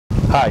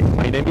Hi,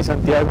 my name is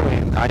Santiago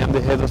and I am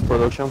the head of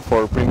production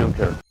for Premium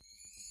Care.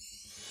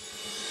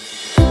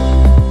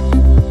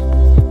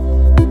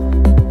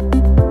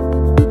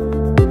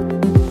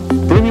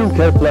 Premium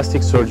Care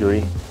Plastic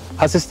Surgery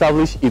has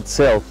established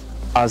itself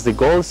as the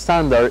gold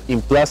standard in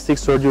plastic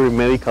surgery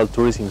medical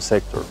tourism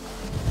sector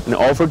and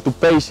offered to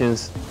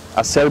patients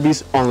a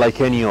service unlike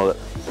any other.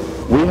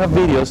 We have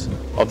videos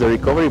of the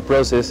recovery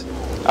process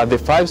at the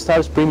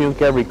 5-star Premium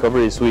Care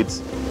Recovery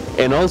Suites,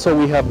 and also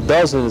we have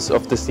dozens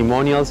of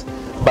testimonials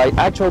by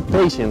actual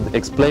patients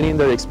explaining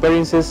their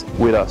experiences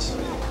with us.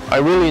 I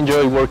really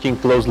enjoy working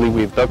closely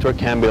with Dr.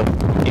 Campbell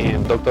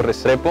and Dr.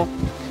 Restrepo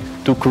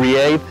to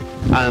create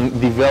and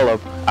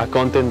develop a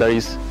content that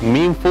is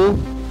meaningful,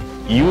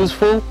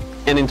 useful,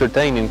 and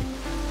entertaining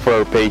for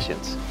our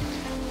patients.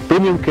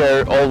 Premium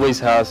Care always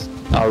has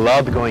a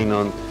lot going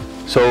on,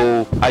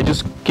 so I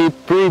just keep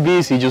pretty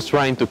busy just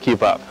trying to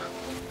keep up.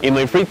 In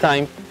my free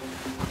time,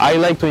 I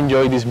like to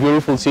enjoy this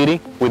beautiful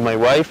city with my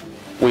wife,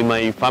 with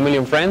my family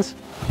and friends,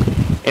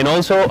 and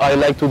also I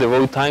like to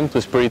devote time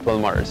to spiritual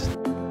matters.